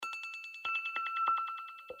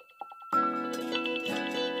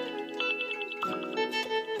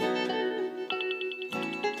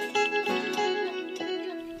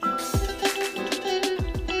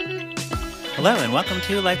Hello and welcome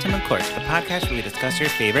to Lifetime of Course, the podcast where we discuss your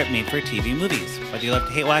favorite made-for-TV movies. Whether you love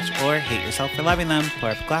to hate watch or hate yourself for loving them,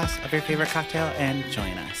 pour up a glass of your favorite cocktail and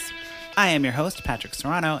join us. I am your host, Patrick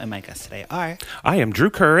Serrano, and my guests today are... I am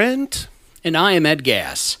Drew Current. And I am Ed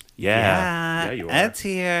Gass. Yeah, you are. Ed's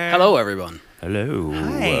here. Hello, everyone. Hello.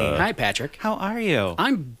 Hi. Hi, Patrick. How are you?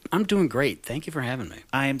 I'm doing great. Thank you for having me.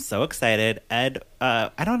 I am so excited. Ed,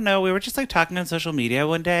 I don't know, we were just talking on social media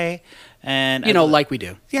one day, and... Like we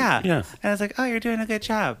do. Yeah. Yeah. And I was like, oh, you're doing a good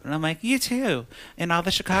job. And I'm like, you too. In all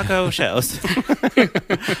the Chicago shows.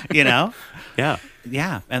 You know? Yeah.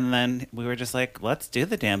 Yeah. And then we were just like, let's do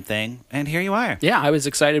the damn thing. And here you are. Yeah, I was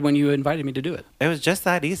excited when you invited me to do it. It was just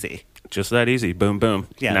that easy. Just that easy. Boom, boom.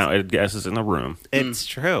 Yes. Now Ed Gass is in the room. It's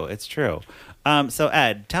true. It's true. So,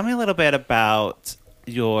 Ed, tell me a little bit about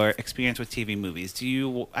your experience with TV movies.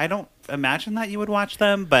 I don't imagine that you would watch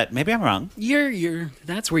them, but maybe I'm wrong.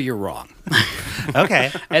 That's where you're wrong.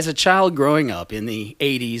 Okay. As a child growing up in the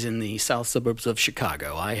 80s in the south suburbs of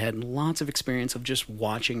Chicago, I had lots of experience of just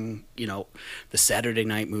watching, the Saturday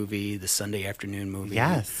night movie, the Sunday afternoon movie.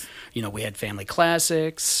 Yes. We had family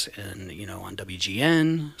classics and, on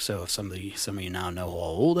WGN. So some of you now know how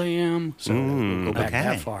old I am. So we'll go back okay.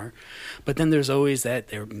 that far. But then there's always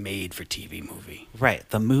they're made for TV movie. Right.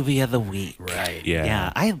 The movie of the week. Right. Yeah.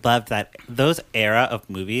 Yeah. I love that. Those era of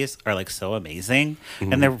movies are so amazing,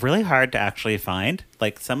 and they're really hard to actually find.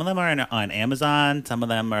 Some of them are on Amazon. Some of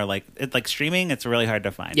them are streaming. It's really hard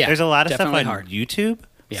to find. Yeah, There's a lot of stuff definitely on hard. YouTube,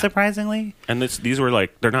 Yeah. surprisingly. And these were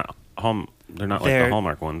they're not like the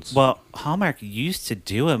Hallmark ones. Well, Hallmark used to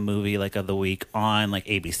do a movie of the week on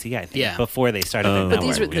ABC, I think, Yeah. before they started the But network.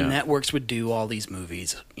 these were the yeah. networks would do all these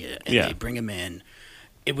movies, and Yeah. they bring them in.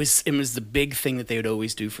 It was the big thing that they would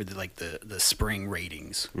always do for the spring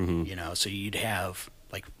ratings. So you'd have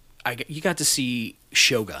you got to see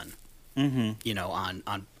Shogun, on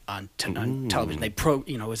television.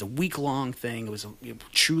 It was a week long thing. It was a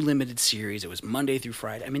true limited series. It was Monday through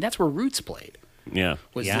Friday. I mean, that's where Roots played. Yeah.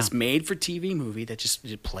 Was Yeah. this made for TV movie that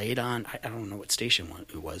just played on? I don't know what station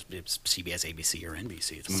it was. It was CBS, ABC, or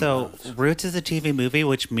NBC. It's one So, of those. Roots is a TV movie,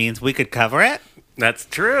 which means we could cover it. That's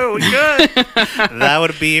true. We could. That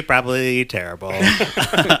would be probably terrible.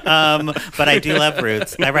 But I do love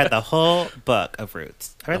Roots. I read the whole book of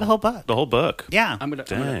Roots. I read the whole book. The whole book. Yeah. I'm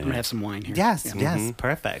gonna have some wine here. Yes, Yeah. yes,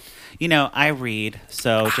 perfect. I read,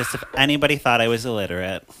 so just if anybody thought I was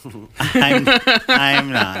illiterate, I'm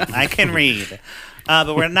not. I can read.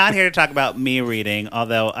 But we're not here to talk about me reading,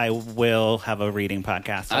 although I will have a reading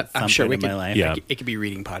podcast at some I'm sure point we in my life. Yeah. It could be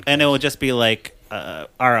reading podcast. And it will just be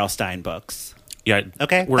R.L. Stein books. Yeah.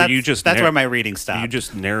 Okay? Where that's where my reading stopped. You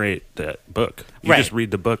just narrate that book. You Right. just read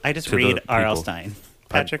the book. I just to read the R.L. people. Stein.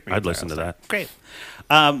 Patrick reads I'd listen R.L. to Stein. that.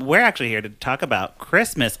 Great. We're actually here to talk about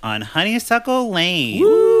Christmas on Honeysuckle Lane.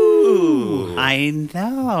 Woo! I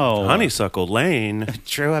know. Honeysuckle Lane.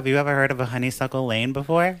 Drew, have you ever heard of a Honeysuckle Lane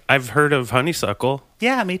before? I've heard of Honeysuckle.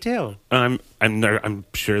 Yeah, me too. I'm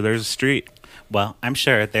sure there's a street. Well, I'm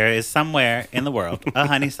sure there is somewhere in the world a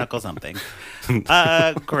Honeysuckle something.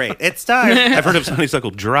 Great. It stars. I've heard of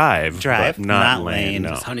Honeysuckle Drive. Drive, but not not Lane. Lane.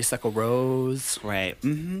 No. It's Honeysuckle Rose. Right.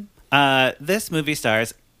 This movie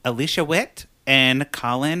stars Alicia Witt and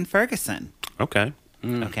Colin Ferguson. Okay.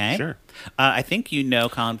 Okay. Sure. I think you know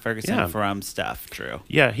Colin Ferguson Yeah. from stuff, Drew.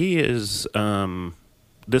 Yeah, he is.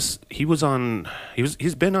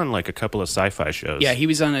 He's been on a couple of sci-fi shows. Yeah, he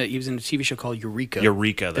was in a TV show called Eureka.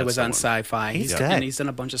 Eureka, That that's was the on one. Sci-Fi. He's good. And he's done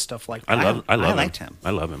a bunch of stuff like that. I love liked him.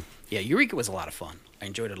 I love him. Yeah, Eureka was a lot of fun. I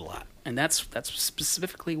enjoyed it a lot. And that's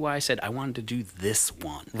specifically why I said I wanted to do this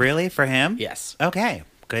one. Really? For him? Yes. Okay.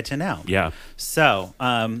 Good to know. Yeah. So,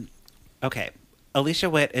 okay. Alicia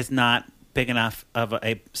Witt is not big enough of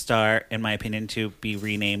a star, in my opinion, to be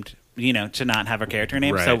renamed, to not have her character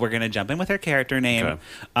name. Right. So we're going to jump in with her character name. Okay.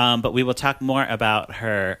 But we will talk more about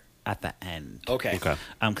her at the end. Okay. Okay.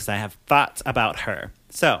 Because I have thoughts about her.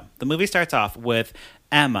 So the movie starts off with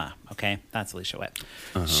Emma. Okay, that's Alicia Witt.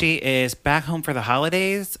 She is back home for the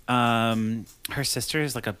holidays. Her sister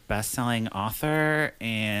is a best-selling author,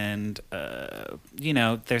 and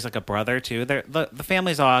there's a brother too. The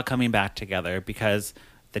family's all coming back together because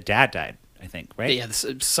the dad died, I think, right? Yeah,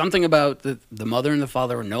 something about the mother and the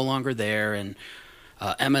father are no longer there, and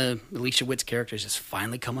Emma, Alicia Witt's character, is just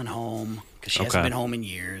finally coming home because she hasn't Okay. been home in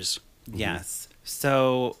years. Yes.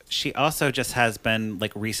 So she also just has been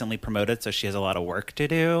recently promoted, so she has a lot of work to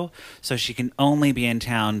do. So she can only be in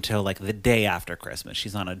town till the day after Christmas.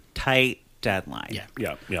 She's on a tight deadline.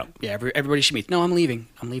 Yeah. Yeah. Everybody should meet. No, I'm leaving.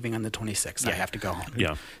 I'm leaving on the 26th. I have to go home.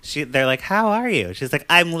 Yeah. They're like, how are you? She's like,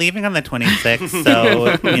 I'm leaving on the 26th.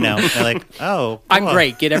 So, they're like, oh, cool. I'm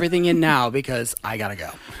great. Get everything in now because I got to go.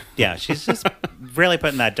 Yeah, she's just really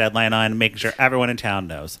putting that deadline on, making sure everyone in town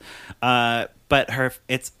knows. But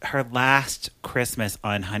it's her last Christmas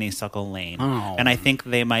on Honeysuckle Lane. Oh. And I think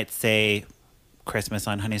they might say Christmas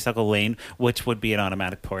on Honeysuckle Lane, which would be an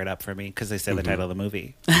automatic pour it up for me because they say the title of the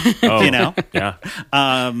movie. Oh, Yeah.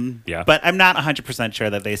 Yeah. But I'm not 100% sure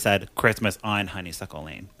that they said Christmas on Honeysuckle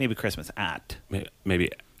Lane. Maybe Christmas at. Maybe.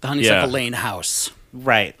 The Honeysuckle Lane house.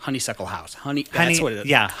 Right. Honeysuckle House. That's what it is.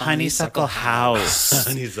 Yeah, Honeysuckle House.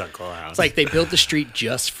 Honeysuckle House. It's like they built the street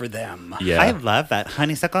just for them. Yeah. I love that.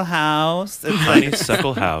 Honeysuckle House. It's like,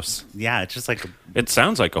 Honeysuckle House. yeah, it's just like, It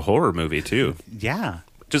sounds like a horror movie too. yeah.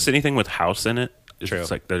 Just anything with house in it. It's True. just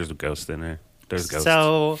like there's a ghost in there. There's ghosts.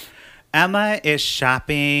 So Emma is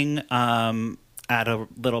shopping at a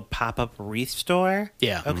little pop-up wreath store.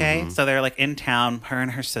 Yeah. Okay. So they're like in town, her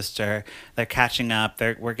and her sister. They're catching up.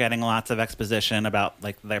 We're getting lots of exposition about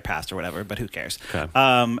like their past or whatever, but who cares? Okay.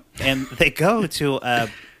 And they go to a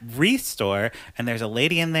wreath store and there's a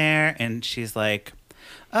lady in there and she's like,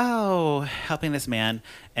 oh, helping this man.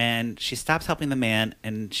 And she stops helping the man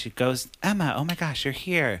and she goes, Emma, oh my gosh, you're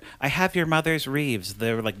here. I have your mother's wreaths.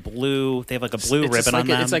 They're like blue. They have like a blue ribbon on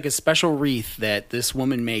them. It's like a special wreath that this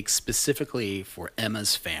woman makes specifically for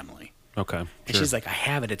Emma's family. Okay. And sure. she's like, I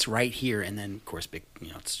have it. It's right here. And then, of course,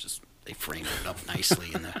 it's just they framed it up nicely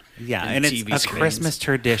in the yeah, in and the it's TV a screens. Christmas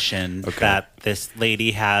tradition that this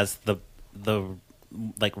lady has the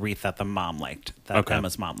like wreath that the mom liked, that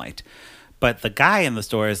Emma's mom liked. But the guy in the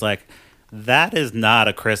store is like, that is not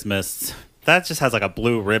a Christmas. That just has like a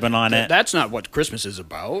blue ribbon on it. That's not what Christmas is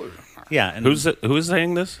about. Yeah. And Who is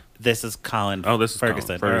saying this? this is Colin Oh, this is Colin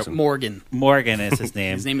Ferguson. Ferguson. Morgan. Morgan is his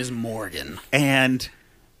name. His name is Morgan. And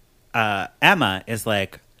Emma is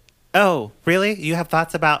like, oh, really? You have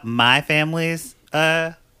thoughts about my family's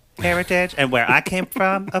heritage and where I came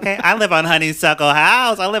from? Okay, I live on Honeysuckle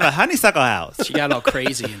House. I live at Honeysuckle House. She got all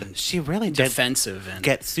crazy and She really did defensive and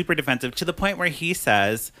get super defensive to the point where he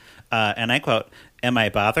says, and I quote, am I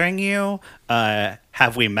bothering you?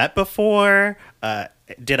 Have we met before?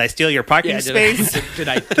 Did I steal your parking space? Did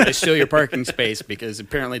I steal your parking space? Because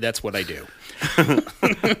apparently that's what I do.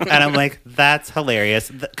 And I'm like, that's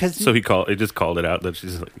hilarious. So he just called it out that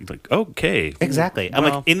she's like okay. Exactly. I'm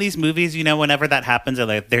like, in these movies, whenever that happens, or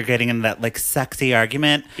like they're getting in that like sexy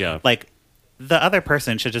argument, Yeah. like the other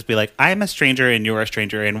person should just be like, I'm a stranger and you're a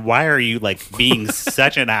stranger, and why are you like being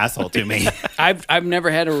such an asshole to me? I've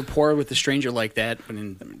never had a rapport with a stranger like that.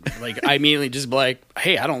 Like I immediately just be like,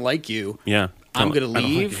 hey, I don't like you. Yeah. I'm gonna I don't like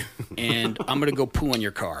leave and I'm gonna go poo on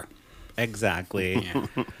your car. Exactly.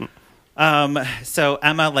 Yeah. So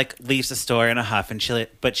Emma like leaves the store in a huff, and she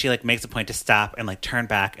like makes a point to stop and like turn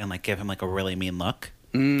back and like give him like a really mean look.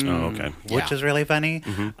 Oh, okay. Which Yeah. is really funny.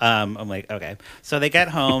 I'm like, okay. So they get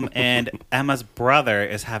home, and Emma's brother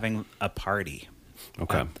is having a party.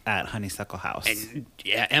 Okay. At Honeysuckle House. And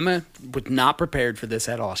yeah, Emma was not prepared for this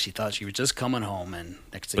at all. She thought she was just coming home, and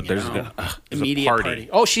next thing But you know, there's a immediate party.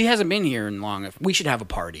 Oh, she hasn't been here in long. We should have a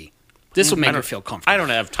party. This will make her feel comfortable. I don't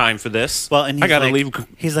have time for this. Well, and he's I gotta like, leave.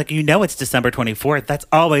 He's like, it's December 24th. That's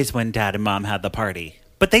always when Dad and Mom had the party.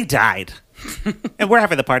 But they died. And we're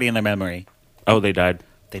having the party in their memory. Oh, they died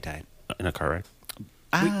They died. in a car wreck.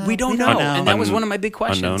 We don't know. And that was one of my big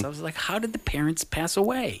questions. Unknown. I was like, how did the parents pass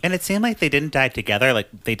away? And it seemed like they didn't die together. Like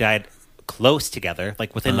they died close together,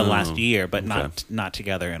 like within the last year, but not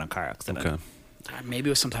together in a car accident. Okay. Maybe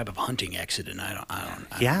it was some type of hunting accident. I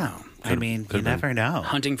don't Yeah. know. I mean, you never know.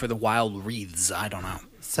 Hunting for the wild wreaths. I don't know.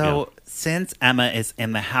 So since Emma is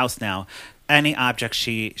in the house now, any object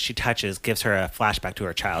she touches gives her a flashback to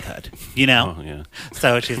her childhood. Oh, yeah.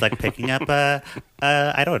 So she's like picking up a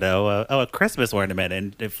Christmas ornament,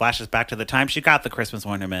 and it flashes back to the time she got the Christmas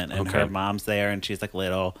ornament, and her mom's there, and she's like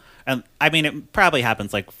little. And I mean, it probably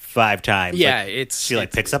happens like 5 times. Yeah, like, she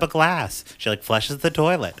like picks up a glass. She like flushes the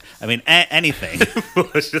toilet. I mean, anything.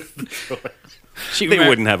 They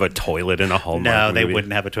wouldn't have a toilet in a Hallmark No, they movie.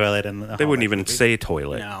 wouldn't have a toilet in the. They wouldn't even say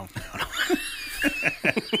toilet. No.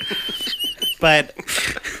 But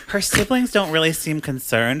her siblings don't really seem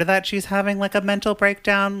concerned that she's having like a mental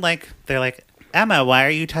breakdown. Like they're like, Emma, why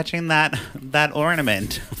are you touching that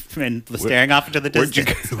ornament and staring off into the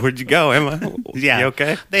distance? Where'd you go, Emma? Yeah, You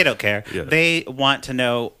okay? They don't care. Yeah. They want to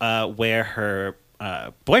know where her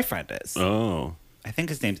boyfriend is. Oh. I think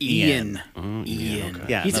his name's Ian. Ian. Ian.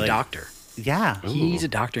 Yeah, He's a like- doctor. Yeah. He's a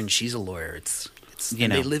doctor and she's a lawyer. It's You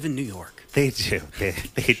And know, they live in New York. they do.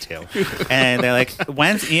 They do. And they're like,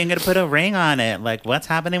 when's Ian going to put a ring on it? Like, what's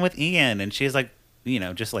happening with Ian? And she's like,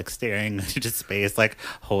 just like staring into space, like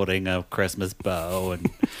holding a Christmas bow.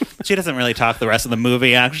 And she doesn't really talk the rest of the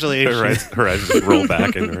movie, actually. Her eyes just roll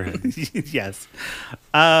back in her head. Yes.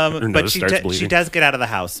 Her But nose she starts bleeding. does get out of the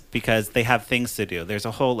house because they have things to do. There's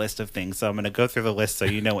a whole list of things. So I'm going to go through the list so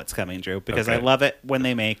you know what's coming, Drew, because I Okay. love it when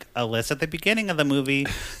they make a list at the beginning of the movie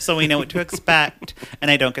so we know what to expect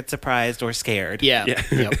and I don't get surprised or scared. Yeah.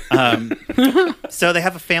 Yeah. Yep. So they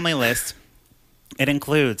have a family list. It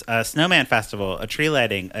includes a snowman festival, a tree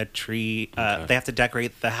lighting, a tree. They have to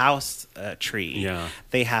decorate the house tree. Yeah.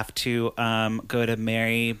 They have to go to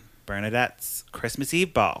Mary Bernadette's Christmas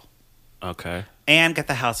Eve ball Okay. and get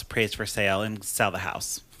the house appraised for sale and sell the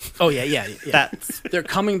house. Oh, yeah. That's They're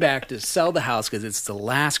coming back to sell the house because it's the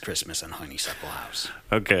last Christmas in Honeysuckle House.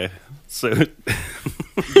 Okay. So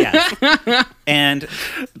yes, and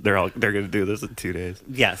they're gonna do this in 2 days.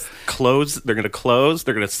 yes, Close. They're gonna close.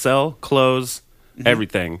 They're gonna sell. Close.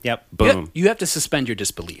 Everything. Yep. Boom. You have to suspend your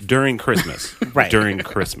disbelief. During Christmas. Right. During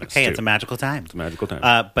Christmas. hey, too. it's a magical time. It's a magical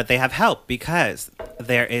time. But they have help because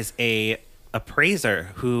there is a appraiser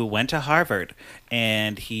who went to Harvard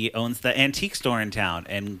and he owns the antique store in town.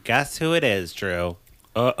 And guess who it is, Drew?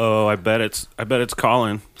 Uh-oh, I bet it's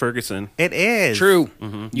Colin Ferguson. It is True.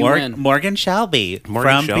 You win. Morgan Shelby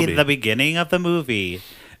Morgan from Shelby. the beginning of the movie,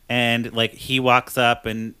 and like he walks up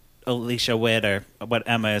and Alicia Witt, or what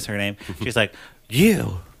Emma is her name, she's like,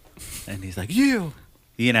 "You," and he's like, "You,"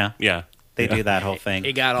 Yeah. They Yeah. do that whole thing.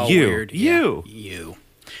 It got all You. weird. You. Yeah. You.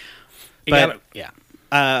 But-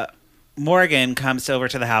 Yeah. Morgan comes over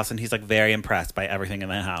to the house and he's like very impressed by everything in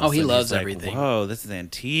the house. Oh, he And loves he's like, everything. Whoa, this is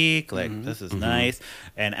antique. Like, this is nice.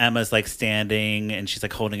 And Emma's like standing and she's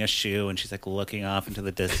like holding a shoe and she's like looking off into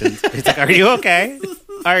the distance. He's like, "Are you okay?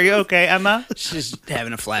 Are you okay, Emma?" She's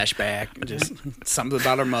having a flashback. Just something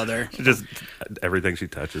about her mother. Just everything she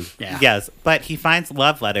touches. Yeah. Yes, but he finds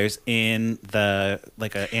love letters in the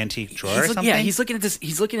like an antique drawer or something. Yeah, he's looking at this.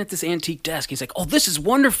 He's looking at this antique desk. He's like, "Oh, this is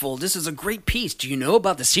wonderful. This is a great piece. Do you know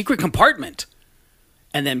about the secret compartment?"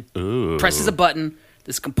 And then Ooh. presses a button.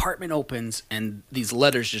 This compartment opens, and these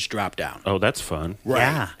letters just drop down. Oh, that's fun.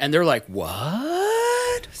 Yeah. And they're like,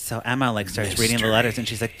 "What?" So Emma like starts reading the letters and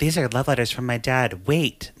she's like, "These are love letters from my dad."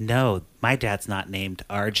 Wait, no, my dad's not named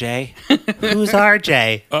RJ. Who's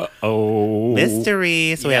RJ? Uh-oh.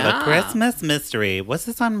 Mystery. So we have a Yeah. Christmas mystery. Was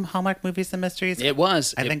this on Hallmark Movies and Mysteries? It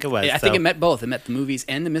was. I think it was, I think so- it met both. It met the movies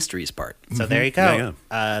and the mysteries part. So there you go.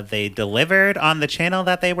 Yeah, They delivered on the channel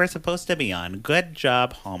that they were supposed to be on. Good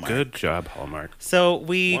job, Hallmark. Good job, Hallmark. So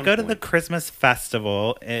we 1 go to the point. Christmas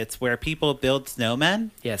festival. It's where people build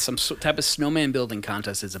snowmen. Yeah, some type of snowman building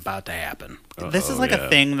contest is about to happen. This is like yeah. a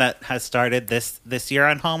thing that has started this year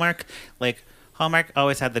on Hallmark. Like Hallmark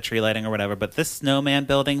always had the tree lighting or whatever, but this snowman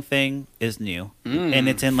building thing is new, and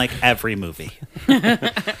it's in like every movie.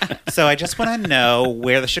 So I just want to know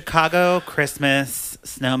where the Chicago Christmas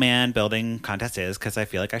snowman building contest is because I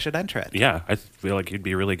feel like I should enter it. Yeah, I feel like you'd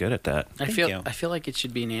be really good at that. I Thank feel. you. I feel like it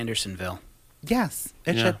should be in Andersonville. Yes,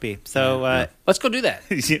 it Yeah. should be. So Let's go do that.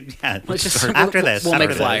 yeah, Let's just after this, we'll after make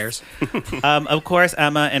this. flyers. Of course,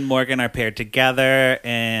 Emma and Morgan are paired together,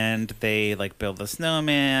 and they like build the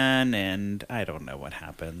snowman, and I don't know what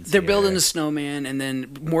happens. They're here. building the snowman, and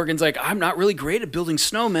then Morgan's like, "I'm not really great at building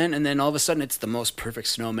snowmen," and then all of a sudden, it's the most perfect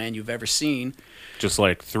snowman you've ever seen. Just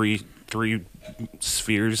like three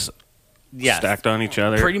spheres Yes. stacked on each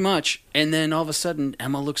other. Pretty much. And then all of a sudden,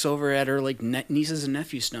 Emma looks over at her like nieces and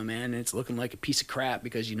nephews snowman, and it's looking like a piece of crap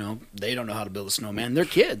because they don't know how to build a snowman. They're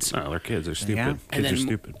kids. No, they're kids. They're stupid. Yeah. and Kids then are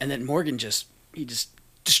stupid. and then Morgan just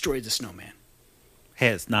destroyed the snowman.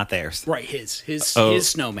 His, not theirs. Right, his Oh,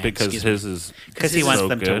 snowman. because his is Because he his wants so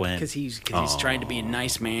them to good. win. because he's trying to be a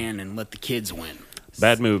nice man and let the kids win.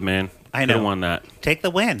 Bad move, man. I Could've know. won that. Take the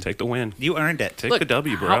win. Take the win. You earned it. Take the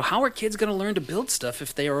W, bro. How are kids going to learn to build stuff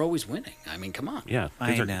if they are always winning? I mean, come on. Yeah, I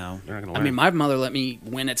kids are- know. They're not gonna I learn. mean, my mother let me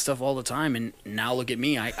win at stuff all the time, and now look at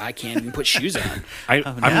me. I can't even put shoes on. I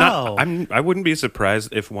no. I wouldn't be surprised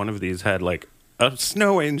if one of these had like a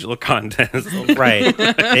snow angel contest. Right.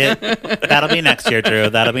 That'll be next year, Drew.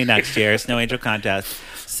 That'll be next year. Snow Angel contest.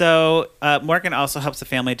 So Morgan also helps the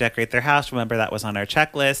family decorate their house. Remember, that was on our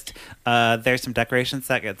checklist. There's some decorations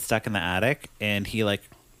that get stuck in the attic, and he like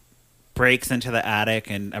breaks into the attic,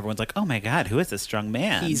 and everyone's like, "Oh my God, who is this strong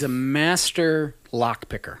man?" He's a master lock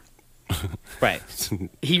picker. right.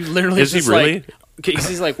 He literally Is he just really? like, 'cause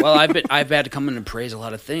he's like, well, I've had to come in and praise a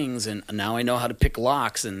lot of things, and now I know how to pick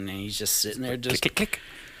locks. And he's just sitting there, just Click, click, click.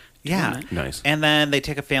 Yeah. doing it. Nice. And then they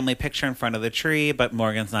take a family picture in front of the tree, but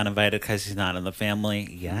Morgan's not invited because he's not in the family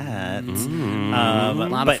yet. A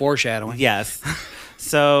lot of foreshadowing. Yes.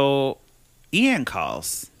 So Ian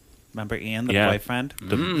calls. Remember Ian, the boyfriend?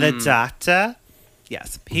 The doctor?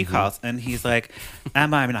 Yes. He calls and he's like,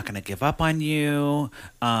 Emma, I'm not going to give up on you.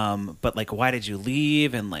 But like, why did you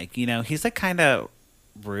leave? And like, you know, he's like kind of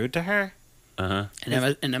rude to her. Uh-huh.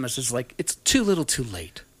 And Emma's just like, it's too little too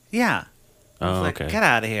late. Yeah. Oh, He's like, okay. get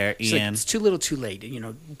out of here, She's like, Ian. it's too little too late. You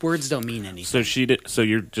know, words don't mean anything. So she did. So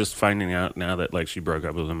you're just finding out now that like she broke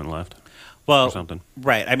up with him and left, Well, or something.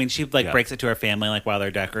 right. I mean, she like Yeah. breaks it to her family like while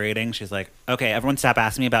they're decorating. She's like, okay, everyone stop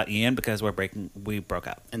asking me about Ian because we broke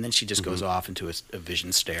up. And then she just goes off into a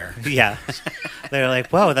vision stare. Yeah. They're like,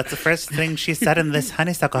 whoa, that's the first thing she said in this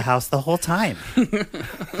honeysuckle house the whole time.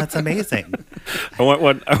 That's amazing. I want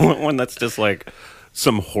one. I want one that's just like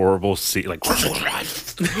some horrible scene, like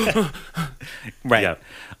Right.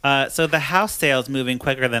 Yeah. So the house sale's moving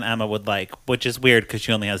quicker than Emma would like, which is weird because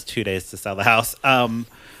she only has 2 days to sell the house.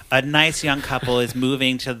 A nice young couple is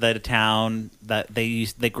moving to the town that they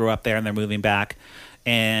grew up there and they're moving back.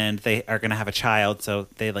 And they are going to have a child, so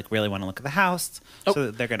they like really want to look at the house. So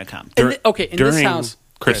they're going to come. In this during house,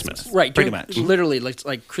 Christmas. right? Pretty during- much. Literally, like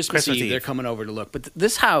Christmas Christmas Eve, Eve. they're coming over to look. But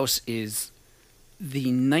this house is the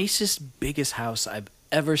nicest, biggest house I've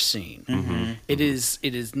ever seen. It is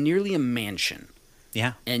nearly a mansion,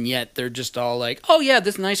 Yeah. and yet they're just all like, "Oh yeah,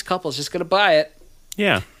 this nice couple's just gonna buy it.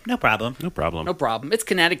 Yeah, No problem. no problem. No problem. It's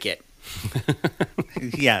Connecticut."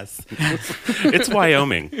 Yes. It's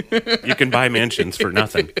Wyoming. You can buy mansions for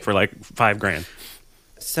nothing, for like $5,000.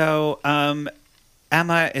 So,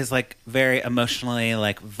 Emma is like very emotionally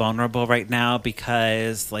like vulnerable right now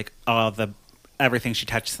because like everything she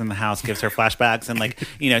touches in the house gives her flashbacks and like,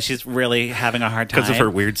 you know, she's really having a hard time Because of her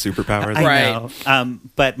weird superpower. I Right. know.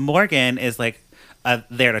 But Morgan is like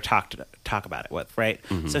there to talk about it with, right?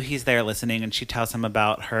 So he's there listening, and she tells him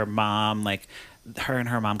about her mom. Like her and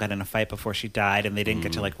her mom got in a fight before she died, and they didn't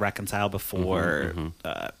get to like reconcile before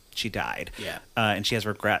she died. Yeah. And she has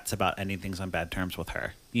regrets about ending things on bad terms with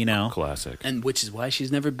her. You know, Classic. And which is why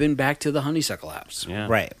she's never been back to the honeysuckle house. Yeah.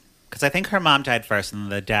 right? Because I think her mom died first, and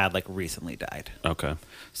the dad like recently died. Okay.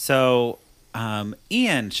 So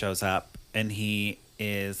Ian shows up and he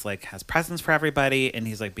is like has presents for everybody, and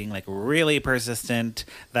he's like being like really persistent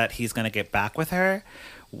that he's gonna get back with her.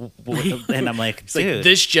 And I'm like, It's dude. like,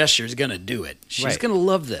 this gesture is gonna do it. She's Right. gonna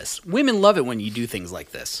love this. Women love it when you do things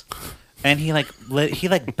like this. And he like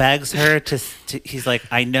begs her to. He's like,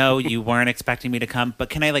 I know you weren't expecting me to come,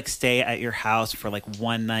 but can I like stay at your house for like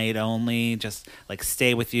one night only? Just like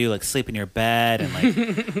stay with you, like sleep in your bed, and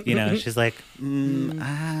like, you know. She's like,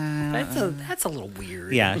 That's a little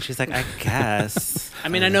weird. yeah. She's like, I guess. I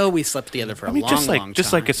mean, I know we slept together for a long, just like long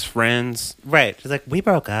just time. like as friends. Right. She's like, we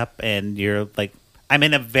broke up, and you're like, I'm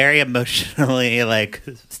in a very emotionally like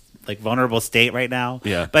vulnerable state right now.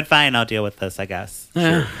 Yeah. But fine, I'll deal with this, I guess.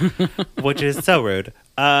 Sure. Which is so rude.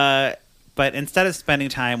 But instead of spending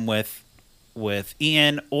time with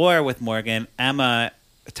Ian or with Morgan, Emma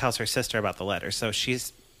tells her sister about the letter. So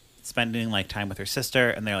she's spending like time with her sister,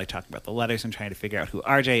 and they're like talking about the letters and trying to figure out who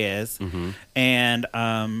RJ is. And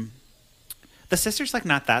the sister's like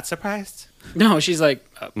not that surprised. No, she's like,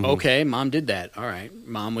 okay, mom did that. All right,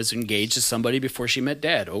 mom was engaged to somebody before she met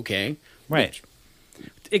dad. Okay, Right.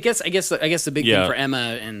 I guess the big Yeah. thing for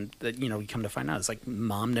Emma, and that you come to find out, is like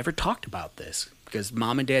mom never talked about this because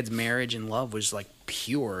mom and dad's marriage and love was like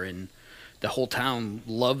pure, and the whole town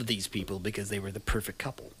loved these people because they were the perfect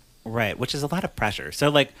couple. Right, which is a lot of pressure. So,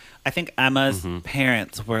 like, I think Emma's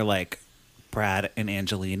parents were like Brad and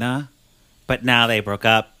Angelina, but now they broke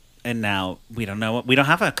up, and now we don't know. We don't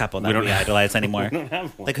have a couple that we idolize anymore.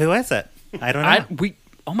 Like, who is it? I don't know.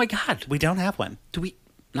 Oh my god, We don't have one. do we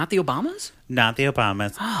not the Obamas? Not the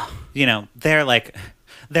Obamas. You know, they're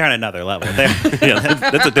on another level. They're, Yeah,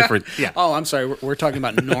 that's a different. yeah. Oh, I'm sorry, we're talking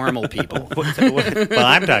about normal people. Well,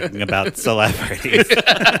 I'm talking about celebrities.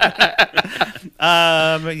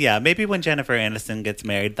 Yeah, maybe when Jennifer Aniston gets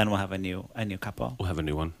married, then we'll have a new couple. We'll have a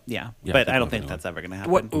new one. Yeah, Yeah, but I I don't think think we'll that's ever going to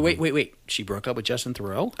happen. What? Wait! She broke up with Justin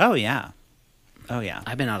Theroux? Oh yeah, oh yeah.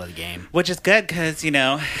 I've been out of the game. Which is good because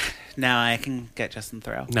now I can get Justin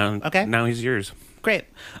Theroux. Okay, Now he's yours. great.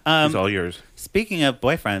 He's all yours. Speaking of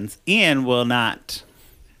boyfriends, Ian will not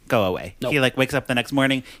go away. Nope. He wakes up the next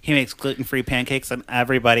morning. He makes gluten-free pancakes, and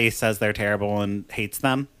everybody says they're terrible and hates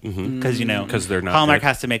them because 'Cause they're not Hallmark good.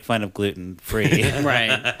 has to make fun of gluten-free.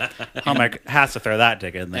 Right. Hallmark has to throw that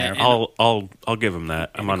dig in there. And- I'll give him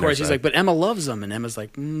that. I'm on Of course, their he's side. like, but Emma loves them, and Emma's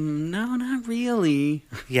like, no, not really.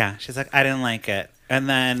 Yeah, she's like, I didn't like it. And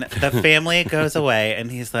then the family goes away,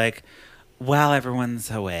 and he's like, while everyone's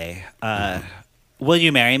away, will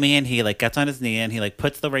you marry me? And he like gets on his knee and he like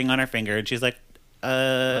puts the ring on her finger, and she's like,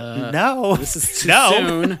 no, This is too no.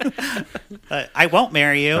 soon. I won't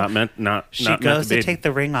marry you. She She goes to take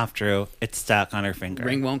the ring off Drew. It's stuck on her finger.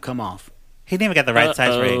 Ring won't come off. He didn't even get the right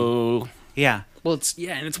size ring. Oh, Yeah. Well,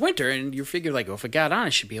 and it's winter, and you figure like, if it got on,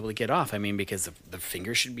 it should be able to get off. I mean, because the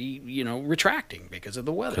finger should be, retracting because of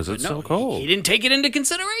the weather. 'Cause But it's no, so cold. He didn't take it into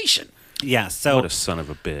consideration. Yeah. So what a son of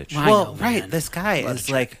a bitch. Wow. well, I know, right. man. This guy Love is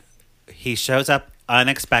to like, he shows up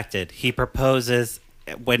unexpected. He proposes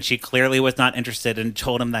when she clearly was not interested and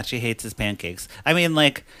told him that she hates his pancakes. I mean,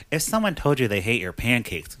 like, if someone told you they hate your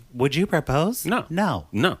pancakes, would you propose? No. No.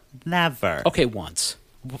 No. Never. Okay, once.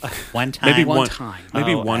 One time. Maybe One one time.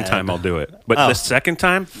 Maybe Oh, one Ed. time I'll do it. But Oh. the second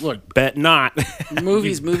time, Look. bet not.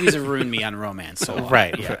 Movies have ruined me on romance. So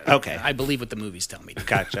Right. yeah, Okay. I believe what the movies tell me.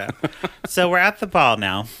 Gotcha. So we're at the ball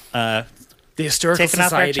now. The historical Taking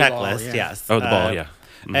off our society checklist. ball, yeah. Yes. Oh, the ball, yeah.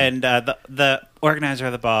 And the organizer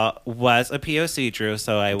of the ball was a POC, Drew.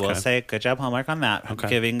 So I will Okay. say, good job, homework on that. Okay.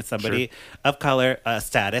 Giving somebody of color a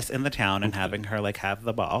status in the town and having her like have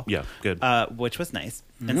the ball. Yeah, good. Which was nice.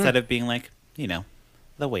 Mm-hmm. Instead of being like,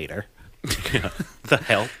 the waiter. The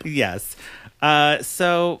help. Yes.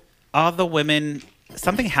 So all the women.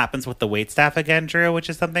 Something happens with the waitstaff again, Drew, which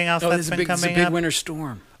is something else Oh, that's there's been a coming big up. winter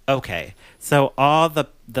storm. Okay, so all the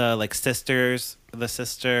like sisters, the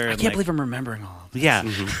sister, I and, can't like, believe I'm remembering all of this. yeah,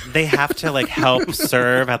 they have to like help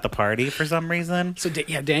serve at the party for some reason. So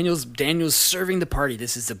Daniel's serving the party.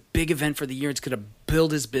 This is a big event for the year. It's going to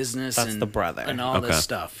build his business. That's and the brother. and all Okay. this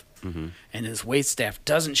stuff. And his waitstaff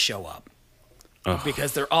doesn't show up Ugh.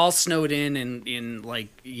 because they're all snowed in like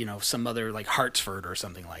some other like Hartsford or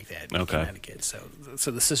something like that. In Okay. Connecticut.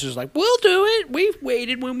 So the sister's like, we'll do it. We've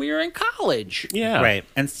waited when we were in college. Yeah. Right.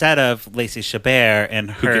 Instead of Lacey Chabert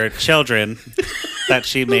and her children that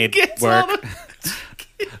she made gets all work,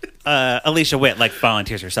 Alicia Witt like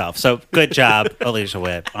volunteers herself. So good job, Alicia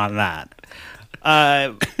Witt, on that.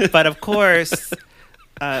 But of course,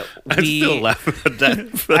 I'm still laughing at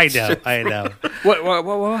that. I know.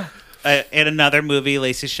 What? In another movie,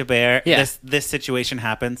 Lacey Chabert, Yeah. this situation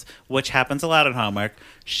happens, which happens a lot in Hallmark.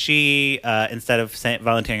 She, instead of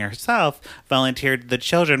volunteering herself, volunteered the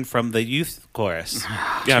children from the youth chorus.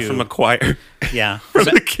 Yeah, from a choir. Yeah. From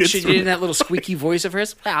the kids. She did that little squeaky voice of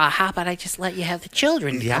hers. Well, how about I just let you have the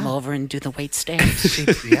children Yeah. come over and do the wait staff?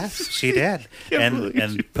 Yes, she did.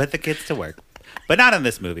 And put the kids to work. But not in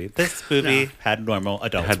this movie. This movie had normal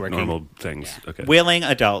adults Had working. normal things. Okay. Willing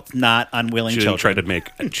adults, not unwilling She didn't children. try to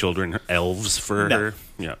make children elves for No. her.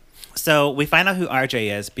 Yeah. So we find out who RJ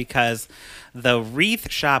is because the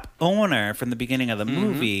wreath shop owner from the beginning of the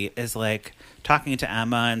movie is like talking to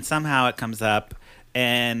Emma, and somehow it comes up,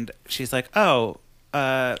 and she's like, "Oh,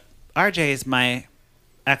 RJ is my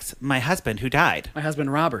husband who died." My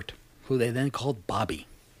husband Robert, who they then called Bobby.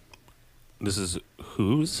 This is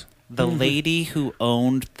whose? The lady who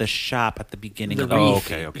owned the shop at the beginning The of the wreath.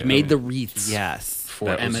 okay, okay. Made the wreaths. Yes. For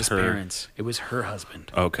That was Emma's her. parents. It was her husband.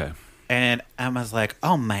 Okay. And Emma's like,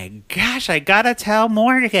 "Oh my gosh, I gotta tell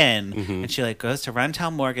Morgan." And she like goes to run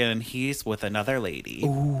tell Morgan, and he's with another lady.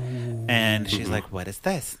 And she's like, "What is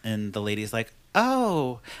this?" And the lady's like,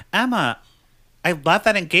 "Oh, Emma, I love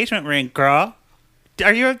that engagement ring, girl.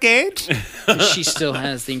 Are you engaged?" She still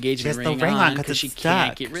has the engagement She has the ring ring on on 'cause because she it's can't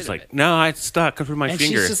stuck. get rid It's of like, it. no, I stuck through my And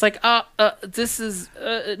finger. she's just like, this is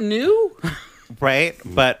new? Right?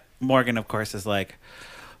 But Morgan, of course, is like,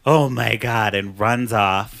 "Oh my god," and runs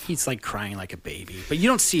off. He's like crying like a baby. But you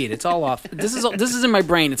don't see it. It's all off. This is in my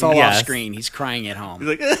brain. It's all Yes. off screen. He's crying at home. He's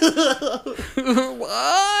like,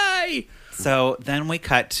 Why? So then we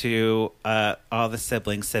cut to all the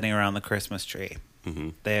siblings sitting around the Christmas tree.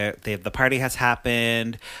 The party has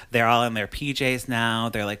happened. They're all in their PJs now.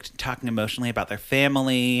 They're like talking emotionally about their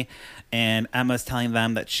family, and Emma's telling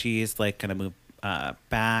them that she's like gonna move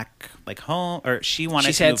back like home, or she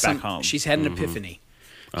wanted to move back home. She's had an epiphany.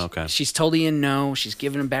 okay. She's told Ian no. She's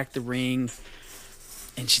given him back the ring.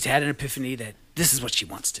 And she's had an epiphany that this is what she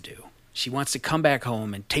wants to do. She wants to come back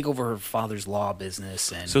home and take over her father's law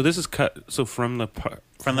business. And So this is cut. So from the part.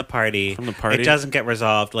 from the party. From the party? It doesn't get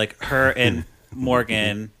resolved. Like her and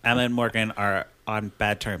Morgan, Emma and Morgan are on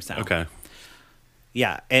bad terms now. Okay.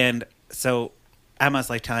 Yeah, and so Emma's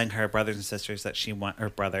like telling her brothers and sisters that her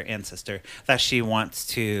brother and sister, that she wants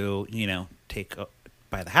to, take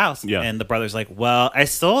by the house. Yeah. And the brother's like, "Well, I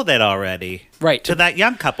sold it already." Right. To that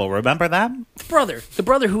young couple. Remember them? the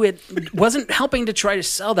brother who wasn't helping to try to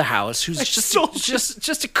sell the house, who's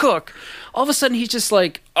just a cook. All of a sudden, he's just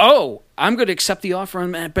like, "Oh, I'm going to accept the offer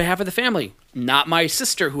on behalf of the family. Not my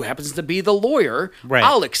sister, who happens to be the lawyer. Right.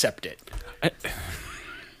 I'll accept it."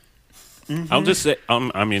 I'll just say.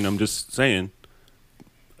 I'm just saying.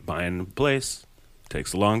 Buying a place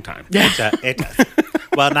takes a long time. It does.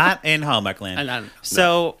 Well, not in Hallmark Land. No.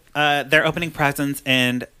 So they're opening presents,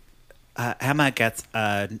 and Emma gets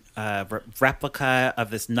a replica of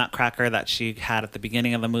this nutcracker that she had at the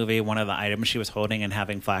beginning of the movie, one of the items she was holding and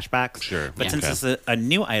having flashbacks. Sure. But Yeah. since Okay. it's a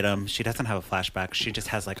new item, she doesn't have a flashback. She just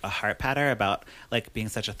has like a heart patter about like being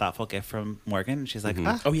such a thoughtful gift from Morgan. And she's like,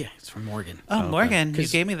 Oh yeah, it's from Morgan. Morgan, you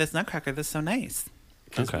 'Cause- gave me this nutcracker. This is so nice.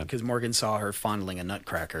 Okay. Because Morgan saw her fondling a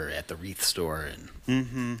nutcracker at the wreath store,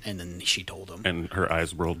 and then she told him. And her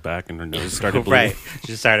eyes rolled back and her nose started bleeding. Right.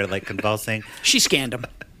 She started like convulsing. She scanned him.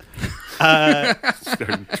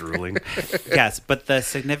 Started drooling. Yes, but the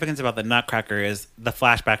significance about the nutcracker is the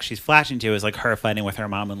flashback she's flashing to is like her fighting with her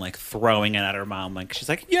mom and like throwing it at her mom. Like she's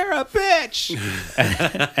like, "You're a bitch,"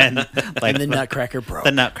 and like And the nutcracker broke.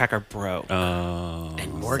 the nutcracker broke.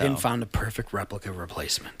 and Morgan so- found a perfect replica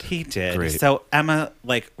replacement. He did. Great. So Emma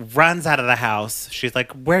like runs out of the house. She's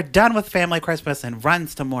like, "We're done with family Christmas," and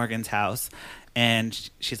runs to Morgan's house. And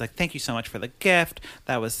she's like, "Thank you so much for the gift.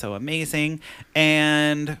 That was so amazing."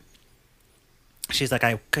 And she's like,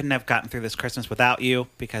 "I couldn't have gotten through this Christmas without you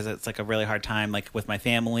because it's like a really hard time, like with my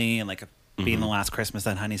family and like being the last Christmas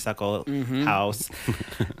at Honeysuckle House."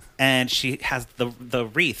 And she has the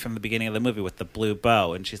wreath from the beginning of the movie with the blue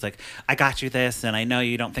bow, and she's like, "I got you this, and I know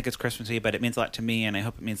you don't think it's Christmassy, but it means a lot to me, and I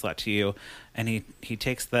hope it means a lot to you." And he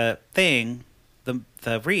takes the thing,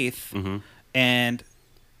 the wreath, and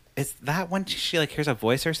is that when she like hears a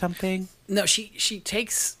voice or something? No, she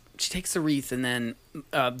takes the wreath, and then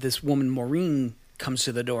this woman Maureen comes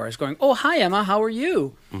to the door. Is going, "Oh, hi Emma, how are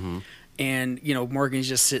you?" And Morgan's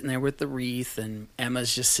just sitting there with the wreath, and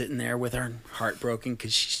Emma's just sitting there with her heart broken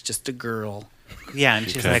because she's just a girl Yeah, and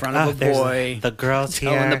she's Okay. in like, front "Oh, of a there's boy, the girl's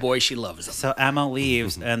here." telling the boy she loves him. So Emma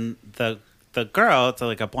leaves, and the girl, it's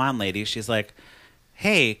like a blonde lady. She's like,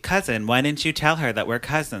 "Hey, cousin, why didn't you tell her that we're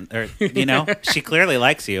cousins?" Or she clearly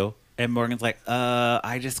likes you. And Morgan's like,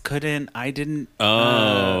 I just couldn't. I didn't."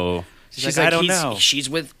 Oh. She's like, "I don't "He's- know." She's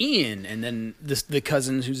with Ian, and then the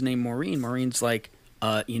cousin who's named Maureen. Maureen's like,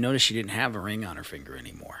 you notice she didn't have a ring on her finger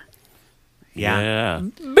anymore. Yeah.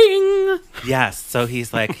 Bing. Yes. So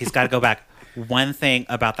he's like, he's got to go back. One thing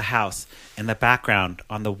about the house in the background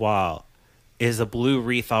on the wall is a blue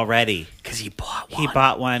wreath already. Because he bought one. He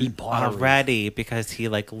bought one He bought a wreath. already because he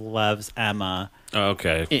like loves Emma.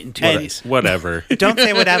 Okay. In 2 And- days. Whatever. Don't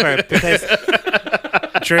say whatever because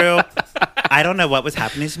Drew, I don't know what was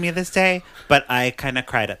happening to me this day, but I kind of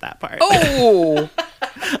cried at that part. Oh.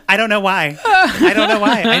 I don't know why.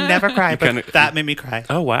 I never cry, but kinda- that made me cry.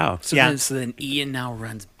 Oh, wow. So Yeah. then Ian now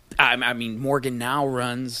runs. Morgan now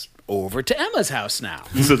runs over to Emma's house now.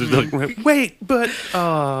 So they're like, wait, but,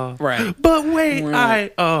 Right. but wait,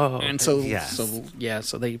 Right. oh. And so, Yes.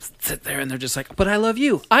 so they sit there and they're just like, "But I love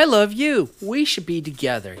you. I love you. We should be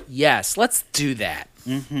together. Yes, let's do that."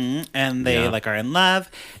 And they Yeah. like are in love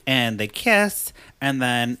and they kiss, and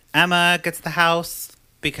then Emma gets the house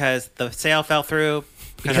because the sale fell through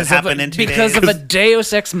because it happened in 2 days. because of a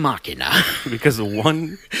Deus Ex Machina. Because of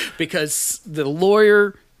one. Because the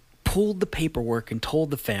lawyer pulled the paperwork and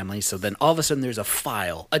told the family. So then all of a sudden there's a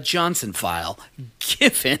file, a Johnson file,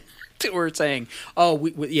 given to her saying, "Oh,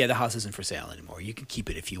 the house isn't for sale anymore. You can keep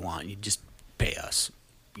it if you want. You just pay us,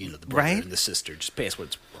 the brother Right? and the sister. Just pay us what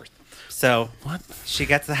it's worth." So What? she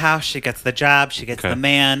gets the house, she gets the job, she gets Okay. the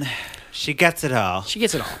man, she gets it all. She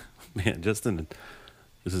gets it all. Man, Justin,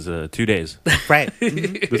 this is 2 days. Right.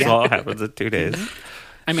 This all happens in 2 days.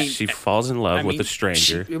 I mean, She falls in love with a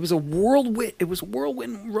stranger. It was a whirlwind. It was a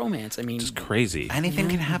whirlwind romance. I mean, It's crazy. Anything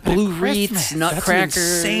can happen. blue at wreaths, Christmas. That's an nutcrackers,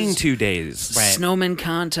 insane 2 days. Right. snowman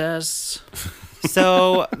contests.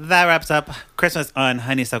 So that wraps up Christmas on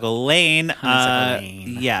Honeysuckle Lane. Honeysuckle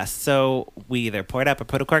Lane. Yes. So we either pour it up or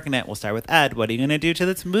put a cork in it. We'll start with Ed. What are you going to do to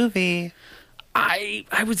this movie? I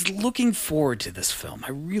was looking forward to this film.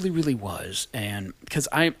 I really, really was, and because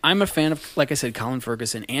I'm a fan of, like I said, Colin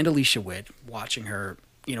Ferguson and Alicia Witt. Watching her,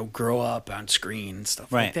 grow up on screen and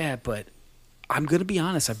stuff Right. like that. But I'm gonna be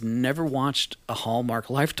honest. I've never watched a Hallmark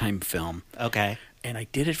Lifetime film, Okay. and I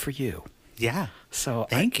did it for you. Yeah. So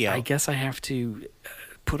Thank you. I guess I have to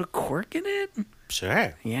put a cork in it.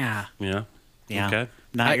 Sure. Yeah. Yeah. Yeah. Okay.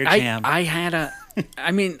 Not your jam. I had a.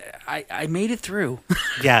 I mean, I made it through.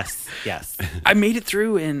 Yes. Yes. I made it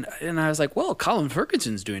through, and I was like, well, Colin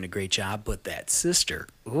Ferguson's doing a great job, but that sister,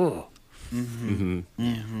 ooh. I'm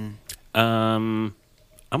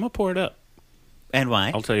gonna pour it up. And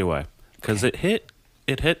why? I'll tell you why. Because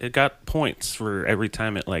it got points for every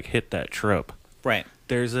time it like hit that trope. Right.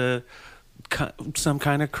 There's some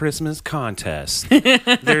kind of Christmas contest.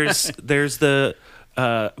 there's the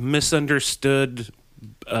misunderstood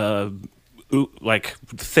like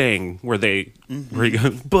thing where they where you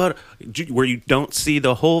go, but where you don't see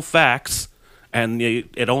the whole facts and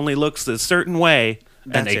it only looks a certain way.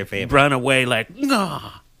 That's and they your favorite. run away like,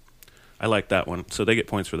 nah. I like that one, so they get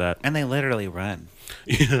points for that. And they literally run.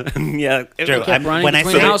 Yeah, Drew, kept running when I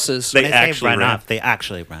between say houses. They when I say actually run ran. off, they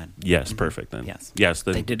actually run. yes, perfect then. Yes.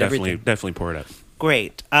 Then They did definitely everything. definitely pour it up.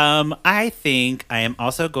 Great. I think I am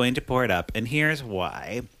also going to pour it up, and here's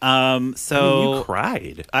why. So You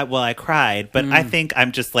cried. I cried, but I think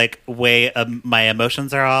I'm just like my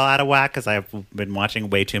emotions are all out of whack because I've been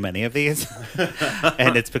watching way too many of these,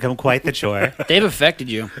 and it's become quite the chore. They've affected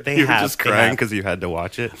you. They You were have just they crying have. because you had to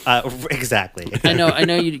watch it. Exactly. I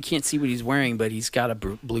know you can't see what he's wearing, but he's got a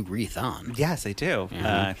blue wreath on. Yes, I do.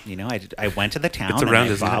 I went to the town It's and around I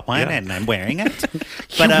his bought neck, one, yeah. and I'm wearing it.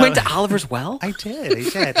 You went to Oliver's Well? I did.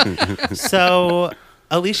 So,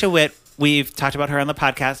 Alicia Witt, we've talked about her on the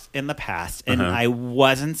podcast in the past, and I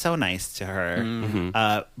wasn't so nice to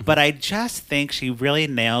her. But I just think she really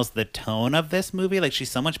nails the tone of this movie. Like,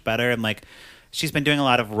 she's so much better, and like, she's been doing a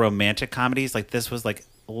lot of romantic comedies. Like, this was like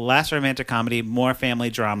less romantic comedy, more family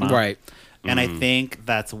drama, Right. And I think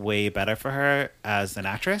that's way better for her as an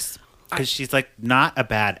actress because she's like not a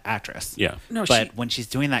bad actress. Yeah. No, But when she's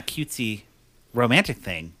doing that cutesy romantic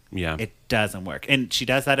thing, Yeah. it doesn't work. And she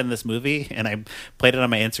does that in this movie, and I played it on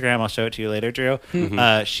my Instagram. I'll show it to you later, Drew.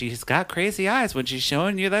 She's got crazy eyes when she's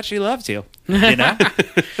showing you that she loves you. You know?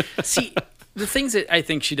 See, the things that I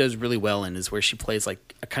think she does really well in is where she plays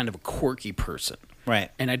like a kind of a quirky person. Right.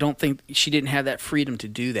 And I don't think she didn't have that freedom to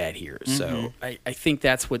do that here. So I think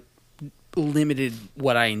that's what limited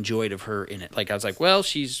what I enjoyed of her in it. Like, I was like, well,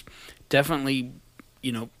 she's definitely,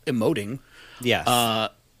 emoting. Yes.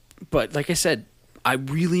 But like I said, I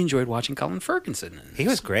really enjoyed watching Colin Ferguson. He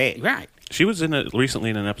was great. Right. She was recently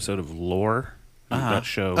in an episode of Lore, that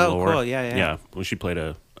show. Oh, Lore. cool. Yeah. Yeah, when she played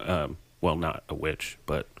not a witch,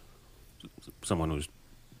 but someone who's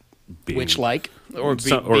being Witch-like? Or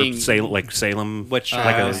being Salem. Witch like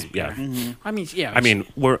trials. yeah. I mean, yeah. I mean,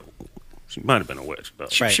 she might have been a witch, though.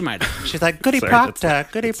 she, Right. she might have. She's like, Goody Sorry, Proctor,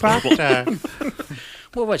 Goody Proctor.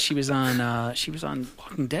 Well, what? She was on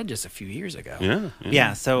Walking Dead just a few years ago. Yeah.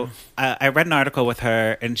 Yeah, so I read an article with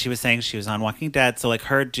her, and she was saying she was on Walking Dead. So like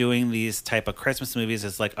her doing these type of Christmas movies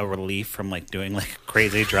is like a relief from like doing like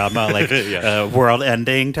crazy drama, like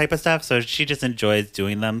world-ending type of stuff. So she just enjoys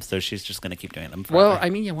doing them. So she's just going to keep doing them. Forever. Well, I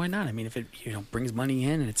mean, yeah, why not? I mean, if it brings money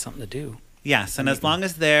in and it's something to do. Yes, and as long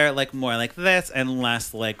as they're like more like this and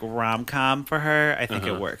less like rom-com for her, I think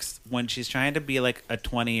it works. When she's trying to be like a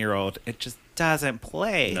 20-year-old, it just doesn't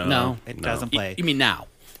play. No. It doesn't play. You mean now?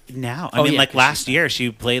 Now, I Oh, mean, yeah, like 'cause last year, she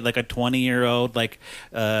played like a 20-year-old, like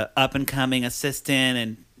up and coming assistant,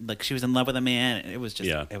 and like she was in love with a man. It was just,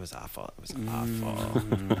 it was awful. It was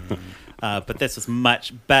awful. But this was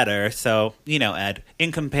much better. So, Ed,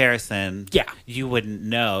 in comparison, you wouldn't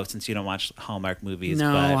know since you don't watch Hallmark movies.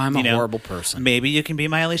 No, but, I'm a horrible person. Maybe you can be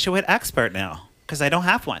my Alicia Witt expert now because I don't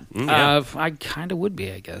have one. I kind of would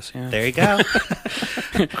be, I guess. Yeah. There you go.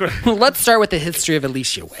 Well, let's start with the history of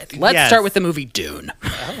Alicia Witt. Let's start with the movie Dune.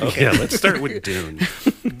 Okay, let's start with Dune.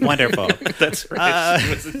 Wonderful. That's right.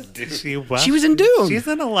 She was. She was in Dune. She's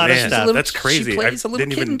in a lot Man, of stuff. that's crazy. She plays I a little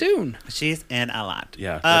didn't kid in even- Dune. She's in a lot.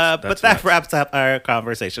 Yeah, but that's that nuts. wraps up our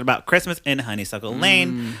conversation about Christmas in Honeysuckle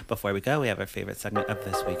Lane. Before we go, we have our favorite segment of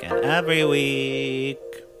this week and every week.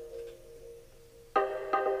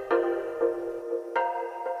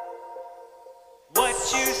 What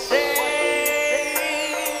you say?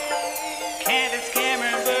 Candace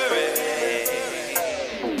Cameron Bure.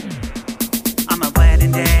 On my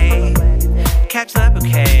wedding day, catch the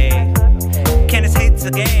bouquet. Candace hates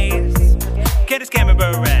the gays. Candace Cameron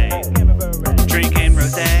Bure. Drinking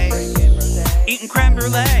rosé, eating creme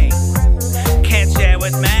brulee. Can't share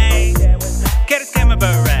with me. Candace Cameron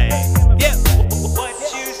Bure. Yeah. What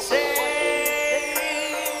you say?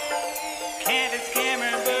 Candace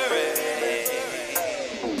Cameron Bure.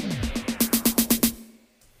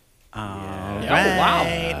 All right.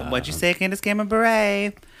 wow. What'd you say, Candace Cameron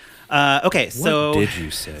Bure? Okay, so What did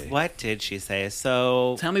you say? What did she say?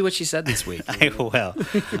 So Tell me what she said this week. I will.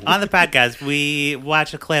 On the podcast, we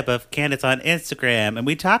watch a clip of Candace on Instagram, and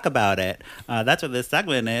we talk about it. That's what this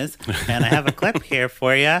segment is, and I have a clip here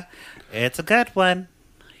for you. It's a good one.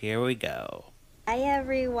 Here we go. Hi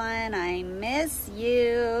everyone, I miss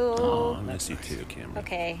you. Oh, I miss you too, Cameron.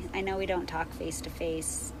 Okay, I know we don't talk face to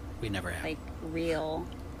face, We never have. like real,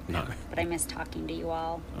 No. but I miss talking to you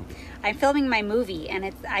all. Okay. I'm filming my movie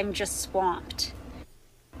and I'm just swamped.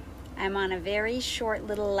 I'm on a very short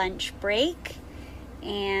little lunch break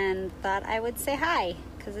and thought I would say hi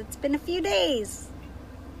because it's been a few days.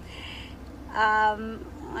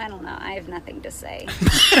 I don't know. I have nothing to say.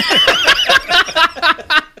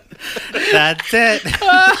 That's it.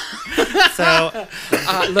 So,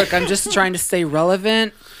 Look, I'm just trying to stay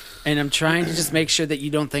relevant, and I'm trying to just make sure that you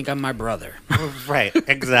don't think I'm my brother. right,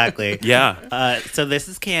 exactly. Yeah. So this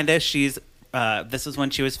is Candace. She's this is when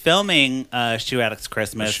she was filming Shoe Addicts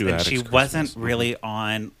Christmas, Shoe and Addicts she Christmas. wasn't really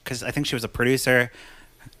on because I think she was a producer.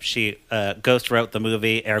 She ghost wrote the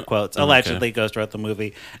movie, air quotes, allegedly ghost wrote the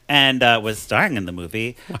movie, and was starring in the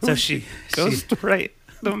movie. So she Ghost right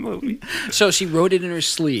the movie. So she wrote it in her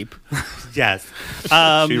sleep. yes,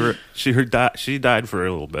 She died for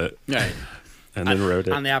a little bit Right. and then wrote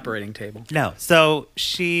it. On the operating table. no. So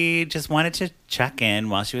she just wanted to check in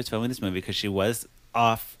while she was filming this movie because she was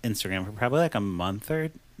off Instagram for probably like a month or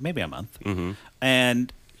maybe a month,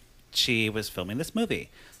 and she was filming this movie.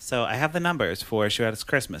 So I have the numbers for Shoe Addicts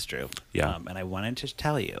Christmas, Drew. Yeah. And I wanted to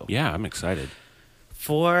tell you. Yeah, I'm excited.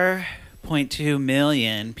 4.2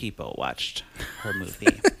 million people watched her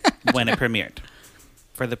movie when it premiered.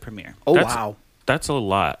 For the premiere. Oh, That's- wow. That's a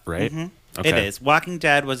lot, right? Okay. It is. Walking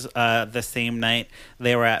Dead was the same night.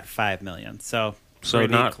 They were at 5 million. So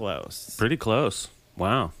pretty not close. Pretty close.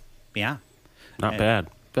 Wow. Yeah. Not And- bad.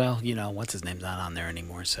 Well, what's his name's not on there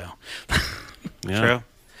anymore, so. Yeah.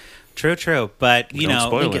 True. But, you Don't know.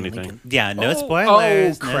 spoil Lincoln, anything. Lincoln. Yeah, no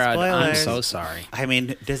spoilers. Oh, no crud. I'm spoilers. so sorry. I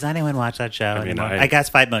mean, does anyone watch that show mean, anymore? I- I guess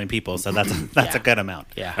 5 million people, so that's Yeah. a good amount.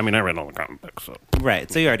 Yeah. I mean, I read all the comic books, so. Right,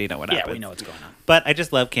 so you already know what Yeah, happened. we know what's going on. But I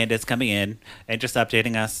just love Candace coming in and just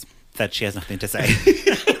updating us that she has nothing to say.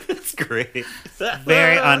 It's great.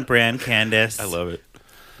 Very on brand, Candace. I love it.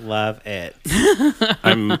 Love it.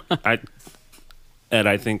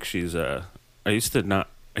 I think she's I used to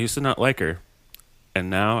not like her, and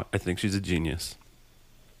now I think she's a genius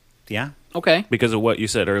Yeah. Okay. because of what you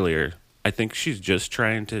said earlier. I think she's just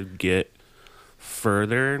trying to get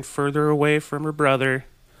further and further away from her brother,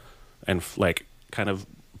 and like kind of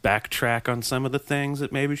backtrack on some of the things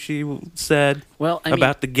that maybe she said Well, I mean-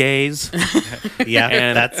 about the gays. Yeah,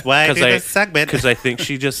 And that's why I do this segment. Because I think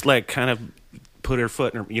she just like kind of put her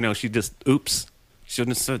foot in her, she just oops. She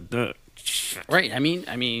shouldn't have said that. Right. I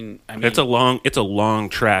mean, It's a long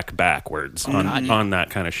track backwards on that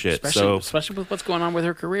kind of shit. especially with what's going on with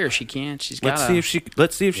her career. She's got Let's see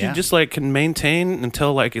if she Yeah. just like can maintain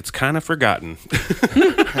until like it's kind of forgotten.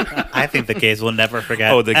 I think the gays will never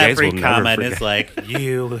forget. Oh, the gays Every will never comment forget. is like,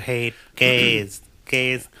 you hate gays.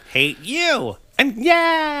 Gays hate you. And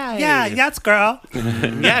yeah, Yes, girl.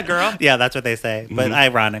 yeah, girl. Yeah, that's what they say. But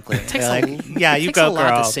ironically, takes they're a- like, yeah, you takes go, a lot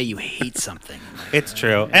girl. to say you hate something. It's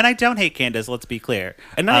true. And I don't hate Candace, let's be clear.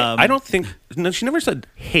 And I don't think she never said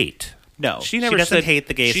hate. No, she never she doesn't said hate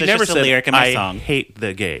the gays. She It's never just a said, lyric in my I song. hate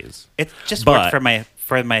the gays. It just But- worked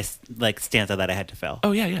for my like stanza that I had to fill.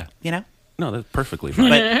 Oh yeah. You know? No, that's perfectly fine.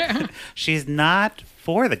 But she's not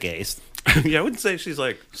for the gays. Yeah, I wouldn't say she's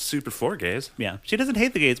like super for gays. Yeah. She doesn't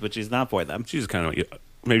hate the gays, but she's not for them. She's kind of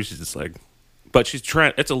maybe she's just like, but she's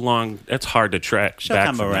trying. It's hard to track. She'll back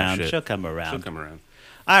come from that around. shit. She'll come around. She'll come around.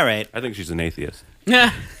 All right. I think she's an atheist.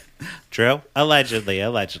 Drew, allegedly.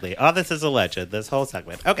 All this is alleged, this whole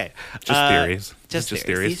segment. Okay. Just theories. Just These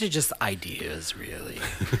theories. are just ideas, really.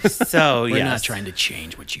 So, We're yes. not trying to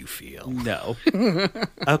change what you feel. No.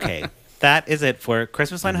 Okay. That is it for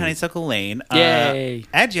Christmas Line Honeysuckle Lane. Yay.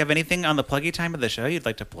 Ed, do you have anything on the pluggy time of the show you'd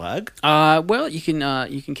like to plug? Well, you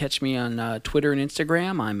can catch me on Twitter and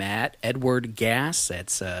Instagram. I'm at Edward Gas.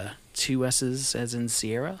 That's 2 S's as in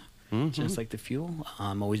Sierra, just like the fuel.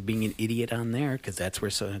 I'm always being an idiot on there because that's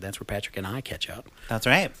where Patrick and I catch up. That's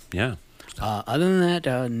right. Yeah. Other than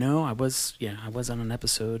that, no, I was on an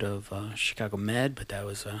episode of Chicago Med, but that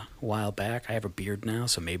was a while back. I have a beard now,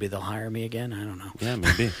 so maybe they'll hire me again. I don't know. Yeah,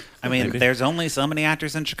 maybe. I mean, Maybe. there's only so many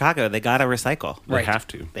actors in Chicago. They got to recycle. They have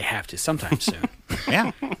to. They have to sometime soon.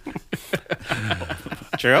 Yeah.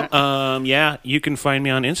 Drew? Yeah, you can find me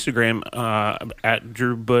on Instagram at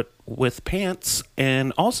Drew But with Pants.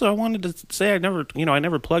 And also, I wanted to say I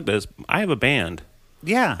never plugged this. I have a band,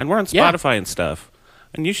 Yeah. and we're on Yeah. Spotify and stuff.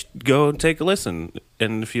 And you should go and take a listen.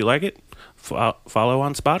 And if you like it, follow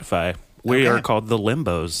on Spotify. We Okay. are called the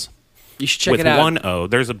Limbos. You should check with it out. one O.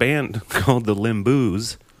 There's a band called the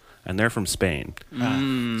Limboos, and they're from Spain.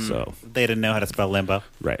 So, They didn't know how to spell limbo.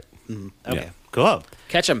 right. Okay. Yeah. Cool.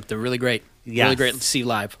 Catch them. They're really great. Yes. Really great to see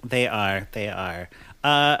live. They are.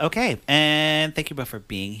 Okay. And thank you both for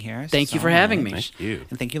being here. Thank you for having me. Thank you.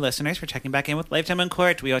 And thank you, listeners, for checking back in with Lifetime in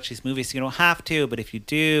Court. We watch these movies so you don't have to, but if you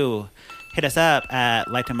do, hit us up at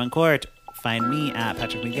Lifetime in Court. Find me at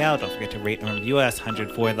Patrick Miguel. Don't forget to rate and review us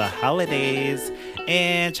 100 for the holidays.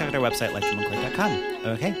 And check out our website, lifetimeandcourt.com.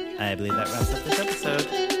 Okay, I believe that wraps up this episode.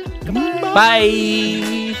 Goodbye.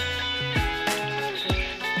 Bye.